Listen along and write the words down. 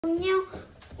Hello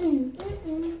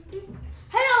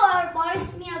everybody,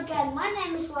 it's me again. My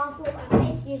name is Ron. I'm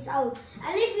 8 years old.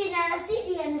 I live in a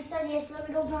city and study at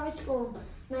Slovakia Private School.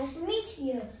 Nice to meet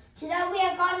you. Today we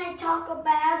are going to talk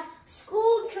about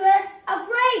school trips are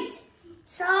great.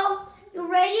 So, you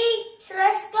ready? So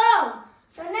let's go.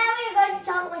 So now we are going to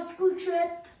talk about school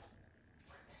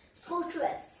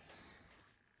trips.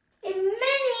 In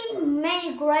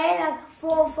many grades, like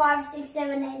 4, 5, 6,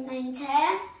 7, 8, 9,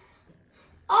 10,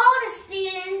 all the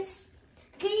students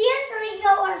can easily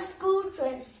go on school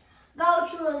trips. Go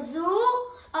to a zoo,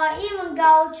 or even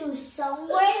go to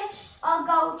somewhere, or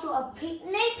go to a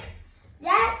picnic.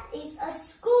 That is a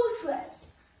school trip.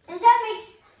 And that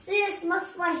makes students much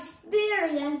more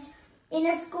experience in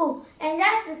a school. And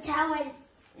that's the time when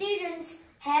students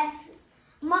have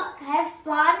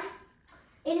fun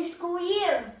in the school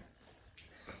year.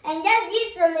 And that's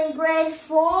usually grade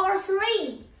 4 or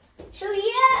 3. So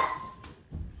yeah.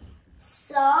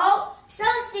 So,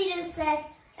 some students said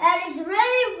that it's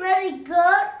really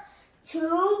good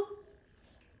to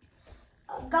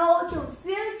go to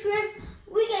field trips.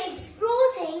 We can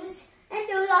explore things and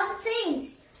do lots of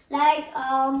things. Like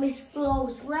explore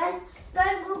stress, go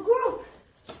to a group.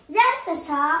 That's the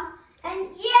time. And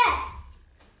yeah.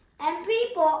 And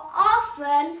people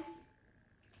often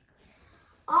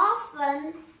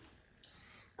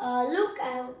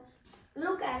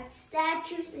look at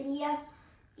statues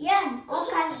and all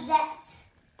kinds of that,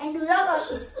 and do a lot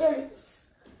of experience.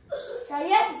 So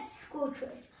yes, school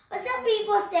trips. But some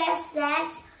people say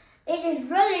that it is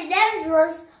really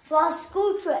dangerous for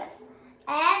school trips,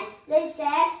 and they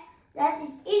said that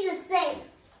it's either safe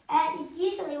and it's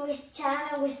usually waste time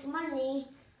and waste money.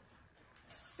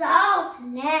 So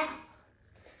now,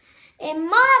 in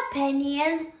my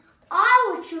opinion,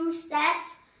 I would choose that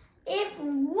if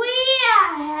we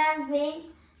are having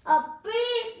a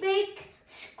big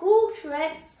school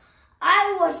trips,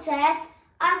 I was said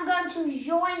I'm going to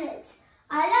join it.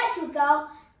 I like to go,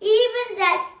 even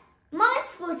that my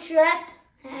school trip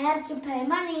I have to pay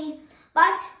money,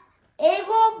 but it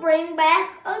will bring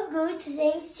back a good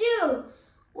things too.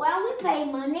 When we pay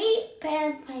money,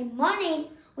 parents pay money,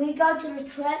 we go to the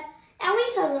trip and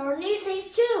we can learn new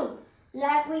things too.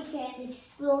 Like we can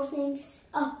explore things.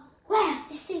 Oh wow,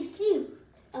 this thing's new,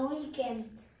 and we can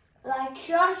like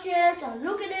search it or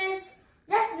look at it.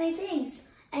 That's the things.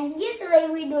 And usually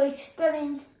we do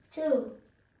experience too.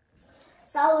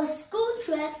 So school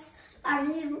trips are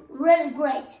really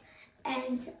great.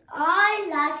 And I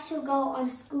like to go on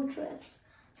school trips.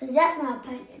 So that's my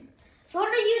opinion. So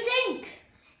what do you think?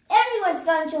 Everyone's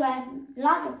going to have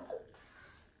lots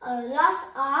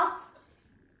of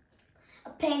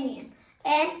opinion.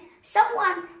 And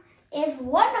if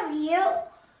one of you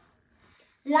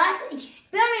likes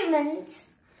experiments,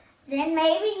 then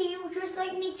maybe you just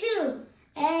like me too.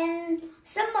 And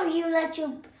some of you like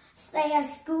to stay at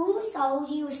school, so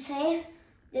you will say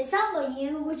that some of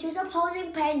you which is opposing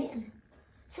opinion.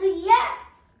 So yeah,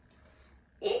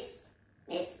 it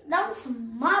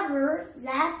don't matter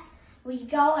that we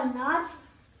go or not.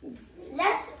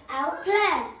 That's our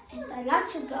plan, and I like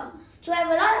to go to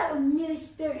have a lot of new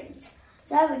experience.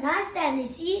 So have a nice day and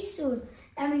see you soon.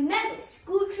 And remember,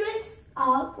 school trips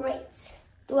are great.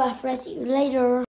 I'll see you later.